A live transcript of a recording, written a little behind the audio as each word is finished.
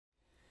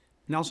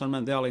Nelson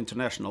Mandela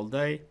International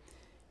Day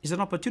is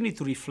an opportunity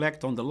to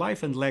reflect on the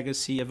life and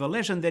legacy of a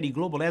legendary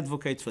global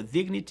advocate for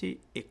dignity,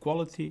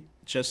 equality,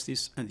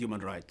 justice and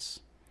human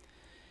rights.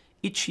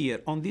 Each year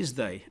on this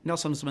day,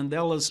 Nelson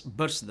Mandela's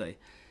birthday,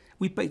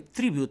 we pay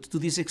tribute to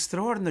this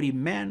extraordinary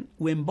man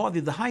who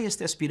embodied the highest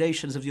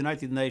aspirations of the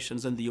United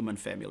Nations and the human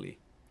family.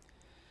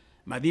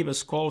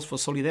 Madiba's calls for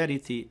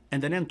solidarity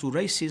and an end to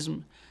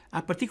racism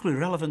are particularly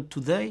relevant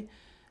today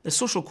as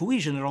social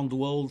cohesion around the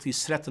world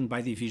is threatened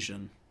by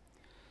division.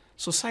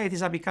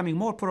 Societies are becoming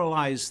more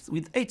polarized,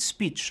 with hate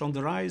speech on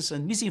the rise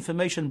and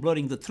misinformation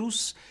blurring the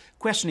truth,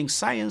 questioning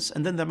science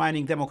and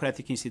undermining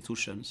democratic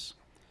institutions.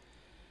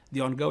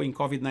 The ongoing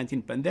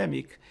COVID-19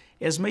 pandemic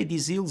has made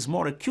these ills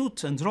more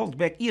acute and rolled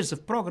back years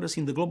of progress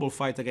in the global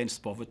fight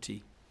against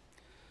poverty.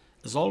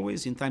 As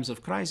always, in times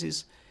of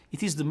crisis,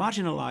 it is the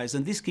marginalized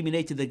and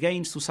discriminated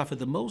against who suffer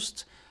the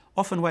most,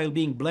 often while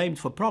being blamed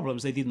for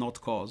problems they did not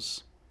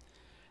cause.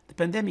 The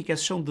pandemic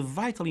has shown the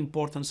vital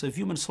importance of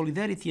human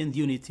solidarity and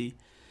unity,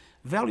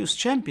 values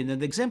championed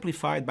and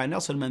exemplified by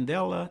Nelson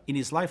Mandela in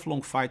his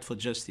lifelong fight for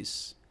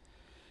justice.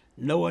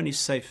 No one is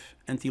safe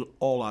until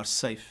all are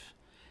safe,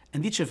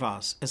 and each of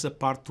us has a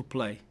part to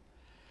play.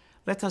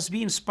 Let us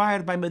be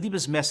inspired by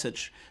Madiba's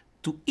message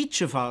that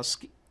each of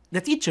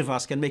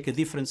us can make a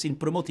difference in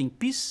promoting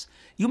peace,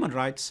 human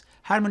rights,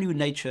 harmony with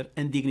nature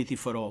and dignity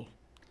for all.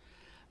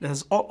 Let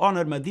us all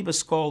honor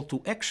Madiba's call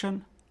to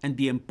action and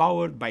be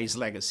empowered by his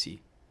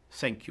legacy.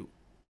 Thank you.